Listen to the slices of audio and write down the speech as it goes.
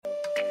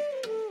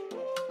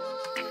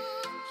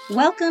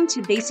Welcome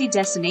to Desi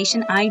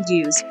Destination I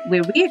Do's,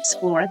 where we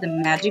explore the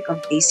magic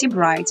of Desi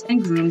brides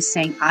and grooms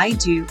saying I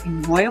do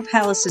in royal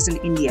palaces in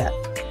India,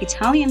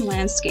 Italian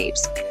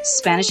landscapes,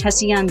 Spanish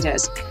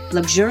haciendas,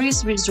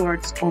 luxurious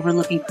resorts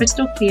overlooking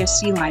crystal clear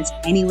sea lines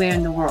anywhere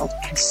in the world,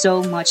 and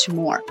so much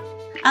more.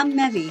 I'm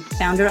Mevi,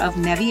 founder of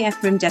Mevi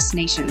Ephraim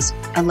Destinations,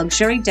 a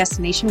luxury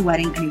destination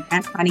wedding and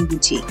event planning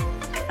boutique.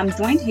 I'm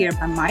joined here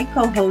by my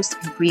co-host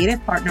and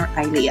creative partner,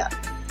 Ilea.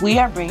 We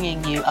are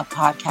bringing you a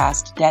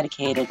podcast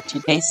dedicated to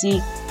Desi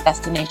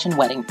destination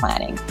wedding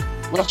planning.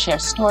 We'll share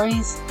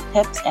stories,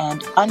 tips,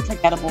 and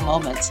unforgettable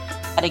moments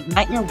that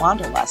ignite your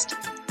wanderlust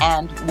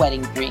and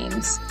wedding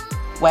dreams.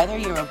 Whether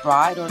you're a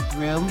bride or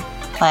groom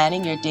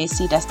planning your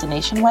Desi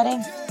destination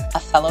wedding, a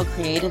fellow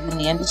creative in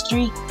the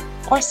industry,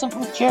 or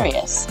simply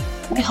curious,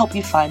 we hope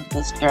you find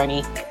this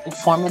journey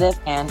informative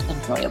and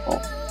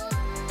enjoyable.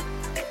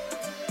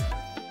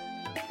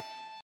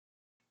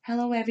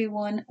 Hello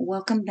everyone,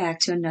 welcome back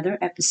to another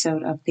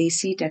episode of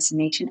Desi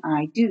Destination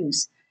I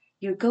Do's,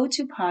 your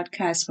go-to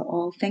podcast for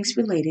all things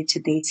related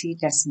to Desi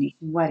destination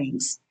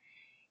weddings.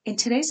 In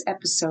today's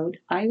episode,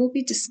 I will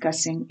be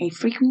discussing a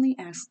frequently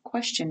asked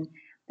question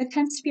that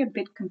tends to be a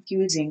bit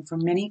confusing for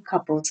many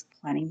couples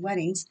planning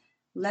weddings,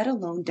 let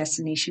alone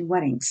destination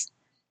weddings.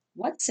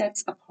 What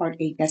sets apart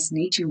a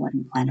destination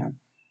wedding planner,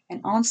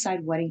 an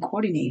on-site wedding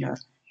coordinator,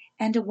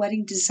 and a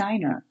wedding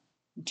designer?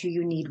 Do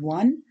you need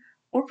one?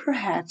 Or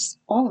perhaps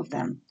all of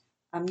them.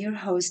 I'm your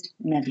host,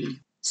 Mevi.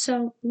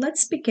 So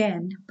let's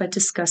begin by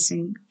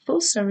discussing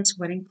full-service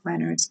wedding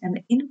planners and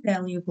the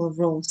invaluable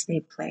roles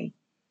they play.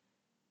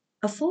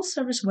 A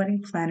full-service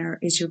wedding planner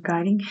is your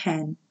guiding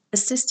hand,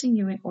 assisting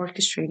you in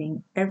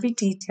orchestrating every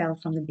detail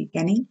from the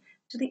beginning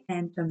to the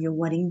end of your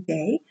wedding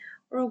day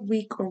or a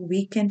week or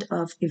weekend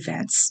of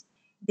events.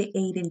 They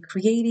aid in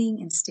creating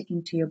and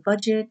sticking to your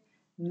budget,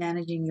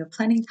 managing your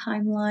planning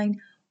timeline,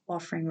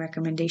 offering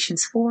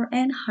recommendations for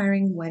and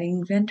hiring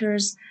wedding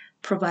vendors,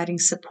 providing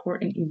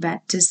support in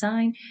event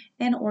design,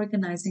 and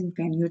organizing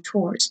venue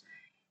tours.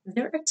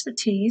 Their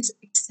expertise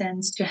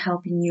extends to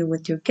helping you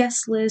with your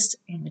guest list,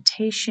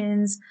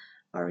 invitations,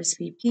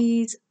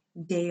 RSVPs,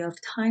 day of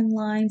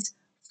timelines,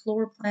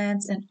 floor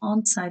plans, and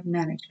on site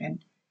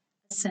management.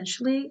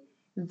 Essentially,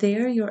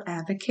 they're your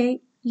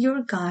advocate,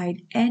 your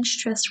guide, and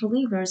stress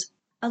relievers,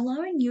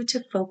 allowing you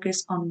to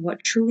focus on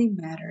what truly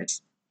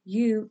matters,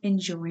 you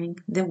enjoying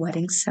the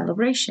wedding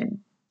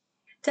celebration.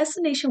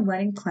 Destination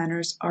wedding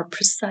planners are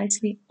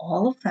precisely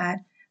all of that,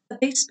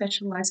 but they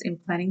specialize in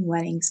planning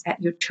weddings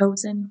at your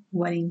chosen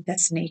wedding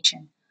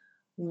destination,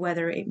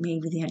 whether it may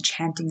be the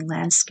enchanting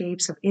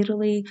landscapes of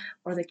Italy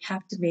or the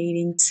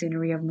captivating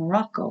scenery of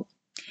Morocco.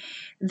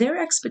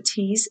 Their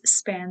expertise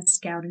spans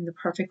scouting the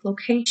perfect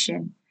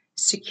location,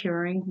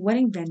 securing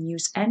wedding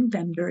venues and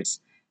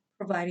vendors,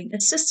 providing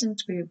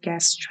assistance for your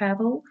guests'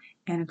 travel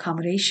and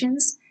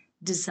accommodations,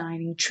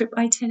 designing trip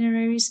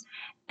itineraries,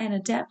 and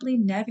adeptly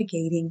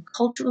navigating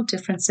cultural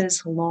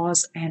differences,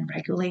 laws, and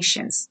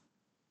regulations.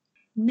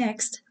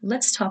 Next,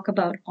 let's talk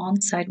about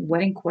on site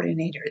wedding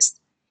coordinators.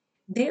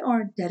 They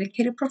are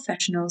dedicated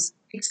professionals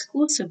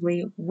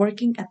exclusively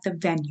working at the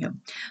venue,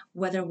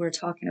 whether we're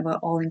talking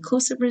about all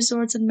inclusive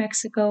resorts in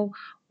Mexico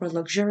or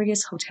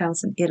luxurious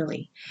hotels in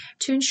Italy,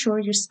 to ensure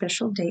your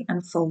special day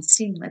unfolds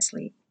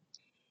seamlessly.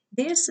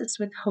 They assist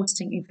with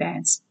hosting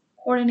events,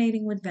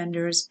 coordinating with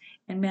vendors,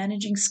 and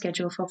managing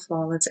schedule for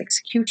flawless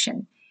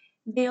execution.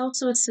 They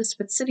also assist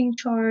with sitting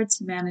charts,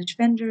 manage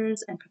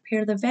vendors, and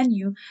prepare the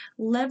venue,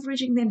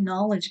 leveraging their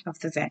knowledge of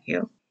the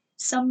venue.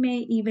 Some may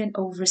even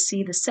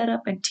oversee the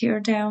setup and tear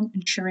down,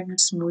 ensuring a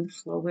smooth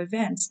flow of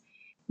events.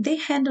 They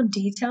handle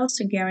details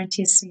to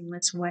guarantee a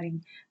seamless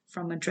wedding,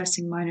 from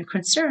addressing minor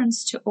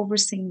concerns to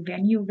overseeing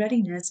venue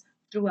readiness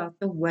throughout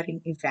the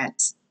wedding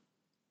events.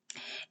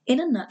 In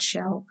a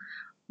nutshell,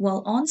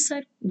 while on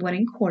site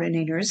wedding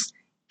coordinators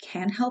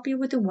can help you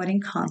with the wedding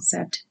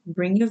concept,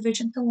 bring your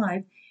vision to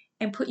life,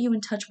 and put you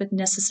in touch with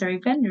necessary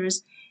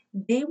vendors,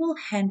 they will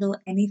handle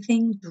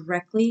anything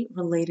directly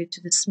related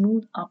to the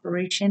smooth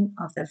operation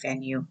of the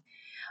venue.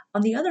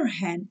 On the other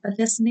hand, a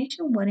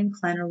destination wedding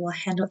planner will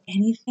handle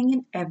anything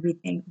and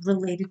everything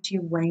related to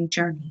your wedding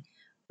journey,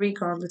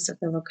 regardless of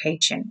the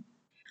location.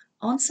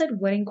 On-site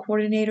wedding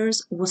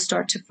coordinators will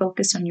start to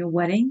focus on your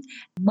wedding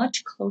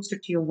much closer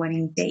to your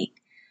wedding date,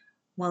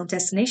 while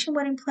destination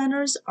wedding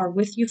planners are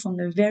with you from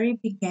the very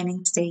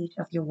beginning stage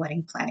of your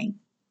wedding planning.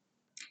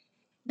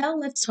 Now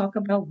let's talk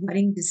about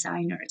wedding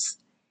designers.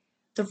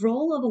 The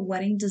role of a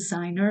wedding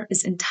designer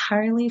is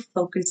entirely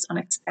focused on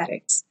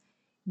aesthetics.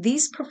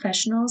 These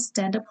professionals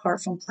stand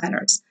apart from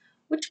planners,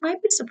 which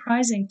might be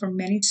surprising for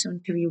many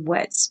soon to be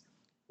weds.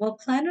 While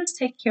planners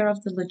take care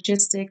of the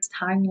logistics,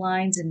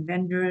 timelines, and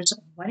vendors,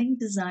 wedding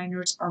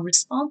designers are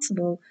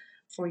responsible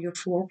for your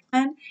floor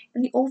plan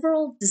and the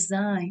overall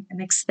design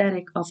and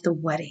aesthetic of the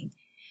wedding.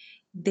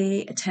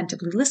 They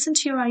attentively listen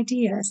to your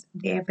ideas,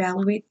 they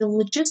evaluate the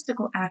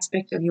logistical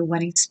aspect of your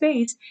wedding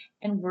space,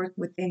 and work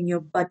within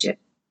your budget.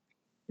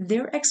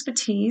 Their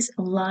expertise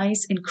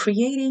lies in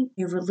creating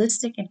a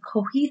realistic and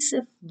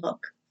cohesive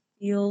look,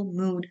 feel,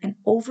 mood, and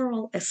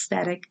overall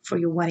aesthetic for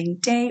your wedding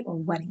day or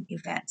wedding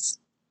events.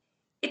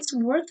 It's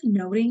worth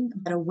noting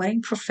that a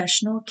wedding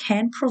professional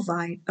can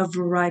provide a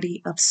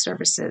variety of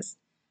services.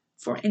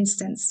 For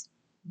instance,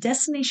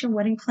 destination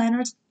wedding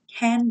planners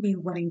can be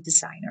wedding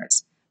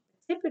designers.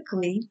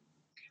 Typically,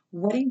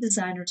 wedding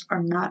designers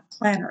are not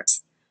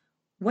planners.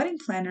 Wedding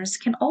planners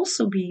can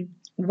also be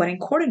wedding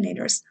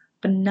coordinators,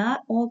 but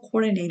not all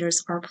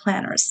coordinators are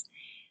planners.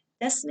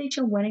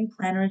 Destination wedding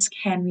planners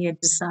can be a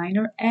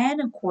designer and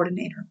a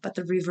coordinator, but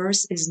the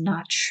reverse is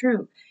not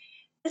true.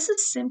 This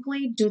is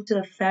simply due to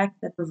the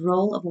fact that the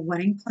role of a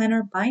wedding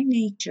planner by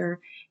nature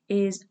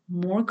is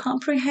more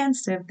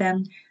comprehensive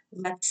than,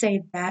 let's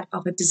say, that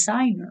of a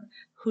designer,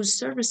 whose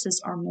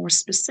services are more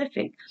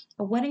specific.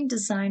 A wedding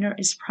designer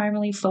is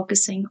primarily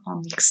focusing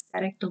on the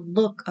aesthetic, the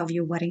look of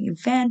your wedding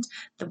event,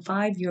 the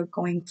vibe you're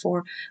going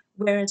for,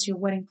 whereas your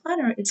wedding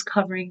planner is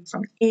covering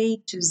from A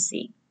to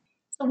Z.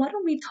 So, why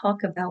don't we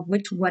talk about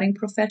which wedding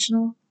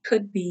professional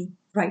could be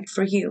right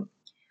for you?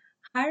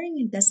 Hiring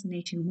a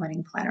destination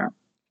wedding planner.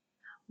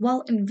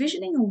 While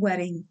envisioning a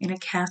wedding in a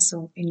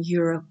castle in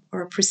Europe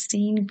or a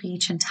pristine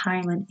beach in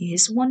Thailand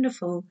is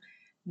wonderful,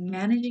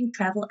 managing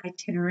travel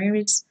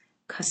itineraries,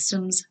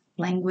 customs,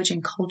 language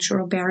and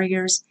cultural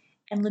barriers,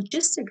 and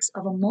logistics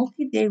of a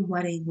multi day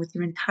wedding with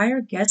your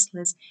entire guest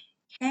list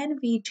can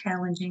be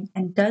challenging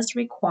and does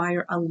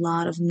require a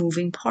lot of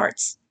moving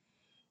parts.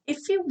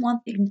 If you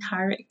want the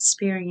entire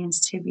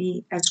experience to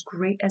be as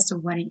great as the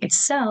wedding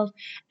itself,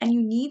 and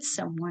you need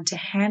someone to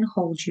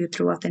handhold you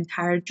throughout the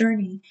entire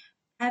journey,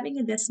 having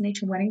a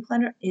destination wedding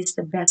planner is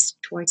the best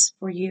choice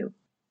for you.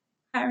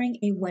 Hiring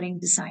a wedding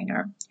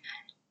designer.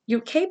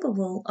 You're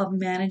capable of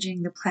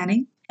managing the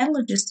planning and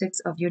logistics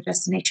of your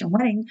destination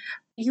wedding.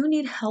 You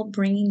need help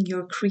bringing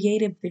your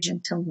creative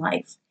vision to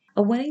life.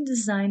 A wedding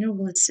designer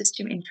will assist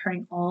you in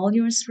turning all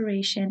your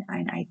inspiration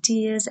and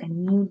ideas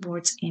and mood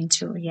boards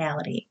into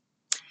reality.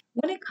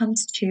 When it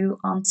comes to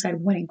on-site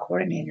wedding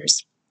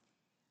coordinators,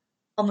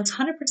 almost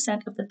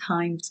 100% of the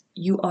times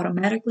you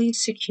automatically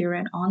secure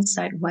an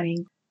on-site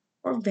wedding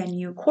or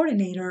venue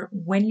coordinator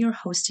when you're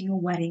hosting a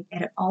wedding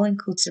at an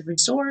all-inclusive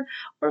resort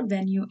or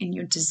venue in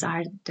your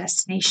desired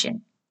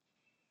destination.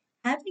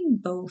 Having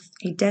both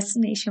a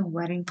destination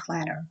wedding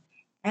planner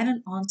and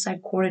an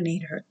on-site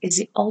coordinator is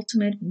the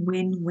ultimate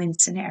win-win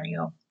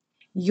scenario.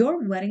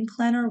 Your wedding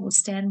planner will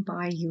stand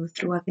by you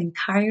throughout the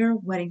entire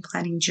wedding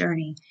planning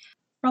journey,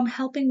 from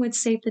helping with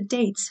save the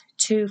dates,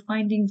 to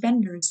finding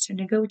vendors, to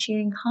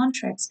negotiating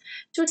contracts,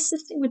 to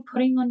assisting with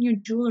putting on your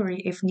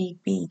jewelry if need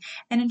be,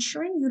 and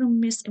ensuring you don't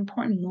miss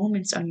important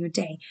moments on your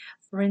day.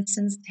 For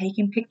instance,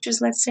 taking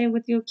pictures, let's say,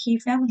 with your key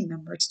family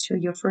members to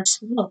your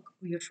first look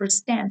or your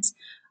first dance.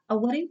 A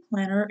wedding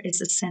planner is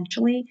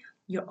essentially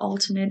your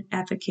ultimate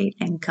advocate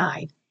and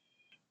guide.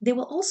 They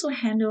will also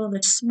handle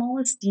the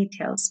smallest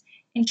details,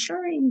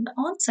 ensuring the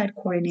on-site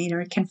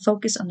coordinator can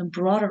focus on the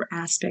broader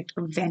aspect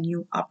of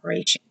venue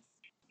operations.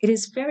 It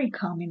is very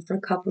common for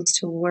couples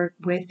to work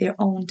with their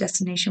own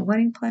destination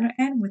wedding planner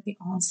and with the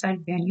on-site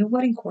venue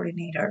wedding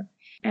coordinator.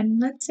 And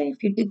let's say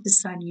if you did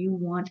decide you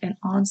want an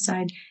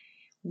on-site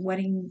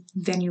wedding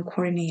venue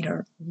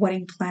coordinator,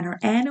 wedding planner,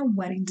 and a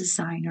wedding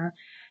designer,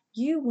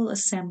 you will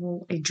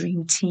assemble a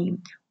dream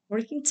team.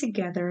 Working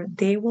together,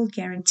 they will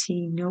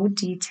guarantee no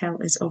detail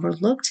is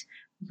overlooked,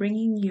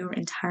 bringing your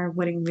entire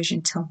wedding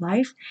vision to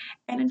life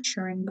and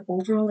ensuring the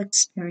overall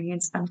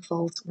experience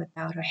unfolds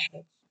without a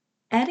hitch.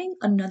 Adding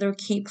another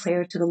key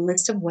player to the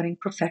list of wedding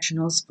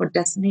professionals for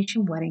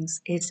destination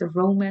weddings is the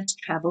romance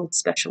travel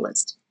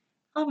specialist,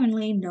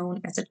 commonly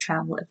known as a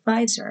travel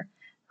advisor,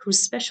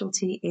 whose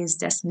specialty is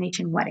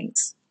destination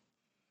weddings.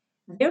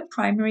 Their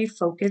primary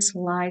focus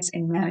lies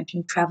in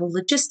managing travel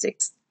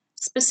logistics,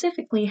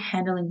 specifically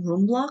handling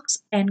room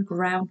blocks and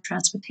ground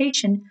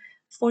transportation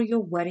for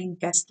your wedding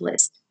guest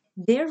list.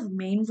 Their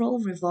main role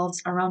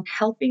revolves around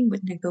helping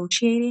with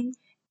negotiating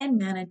and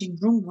managing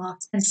room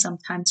blocks and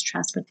sometimes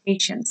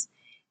transportations.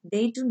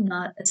 They do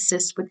not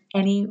assist with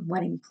any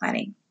wedding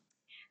planning.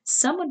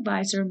 Some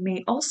advisor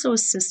may also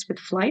assist with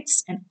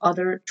flights and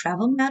other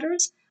travel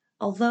matters,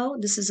 although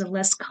this is a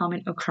less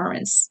common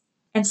occurrence.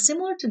 And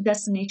similar to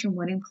destination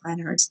wedding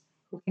planners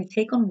who can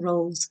take on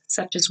roles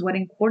such as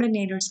wedding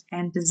coordinators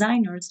and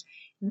designers,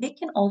 they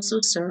can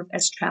also serve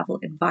as travel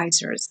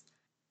advisors,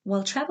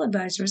 while travel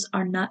advisors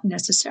are not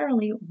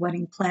necessarily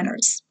wedding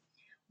planners.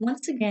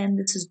 Once again,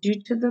 this is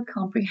due to the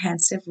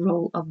comprehensive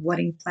role of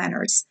wedding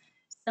planners.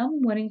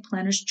 Some wedding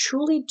planners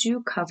truly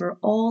do cover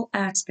all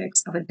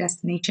aspects of a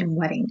destination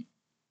wedding.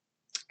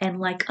 And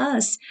like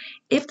us,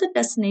 if the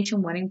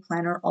destination wedding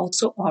planner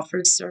also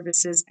offers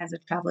services as a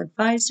travel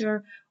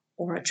advisor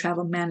or a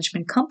travel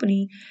management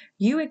company,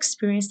 you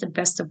experience the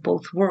best of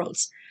both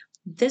worlds.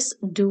 This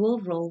dual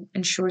role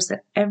ensures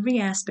that every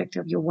aspect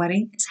of your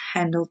wedding is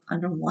handled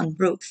under one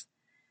roof.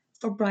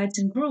 For brides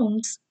and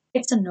grooms,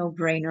 it's a no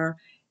brainer.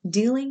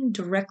 Dealing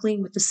directly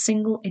with a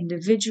single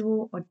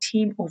individual or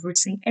team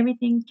overseeing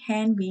everything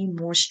can be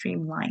more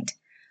streamlined,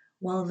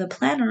 while the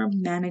planner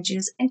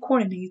manages and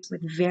coordinates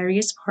with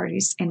various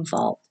parties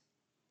involved.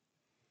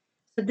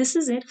 So this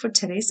is it for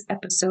today's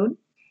episode.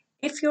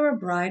 If you're a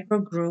bride or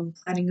groom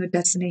planning your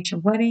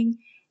destination wedding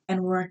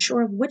and were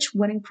unsure of which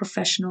wedding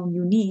professional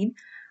you need,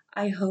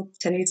 I hope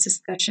today's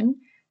discussion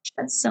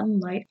sheds some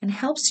light and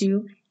helps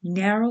you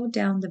narrow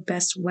down the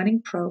best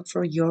wedding pro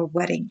for your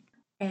wedding.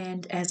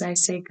 And as I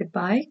say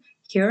goodbye,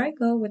 here I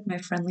go with my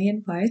friendly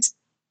advice.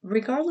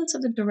 Regardless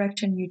of the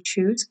direction you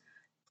choose,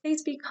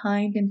 please be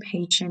kind and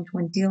patient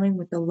when dealing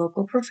with the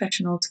local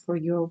professionals for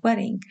your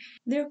wedding.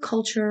 Their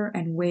culture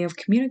and way of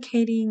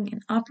communicating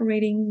and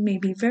operating may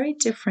be very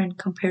different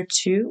compared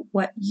to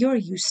what you're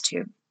used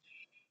to.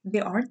 They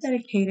are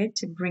dedicated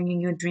to bringing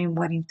your dream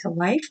wedding to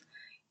life,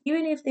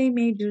 even if they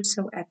may do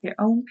so at their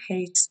own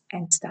pace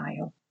and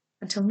style.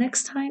 Until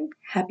next time,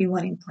 happy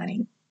wedding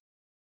planning.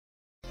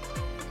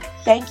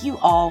 Thank you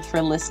all for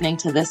listening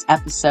to this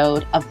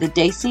episode of the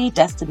Desi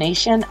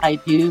Destination I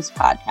Do's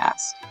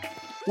podcast.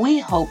 We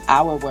hope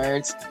our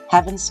words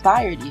have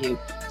inspired you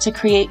to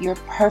create your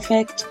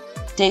perfect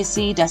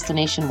Desi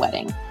destination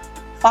wedding.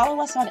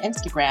 Follow us on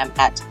Instagram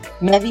at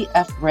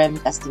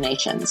MeviFrim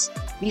Destinations.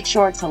 Be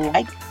sure to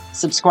like,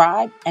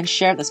 subscribe, and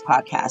share this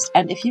podcast.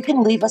 And if you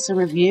can leave us a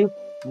review,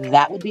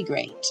 that would be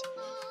great.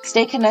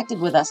 Stay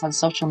connected with us on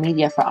social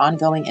media for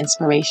ongoing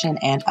inspiration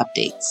and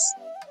updates.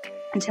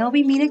 Until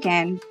we meet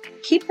again,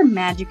 keep the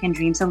magic and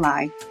dreams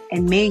alive,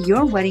 and may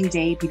your wedding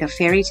day be the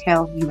fairy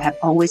tale you have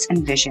always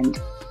envisioned.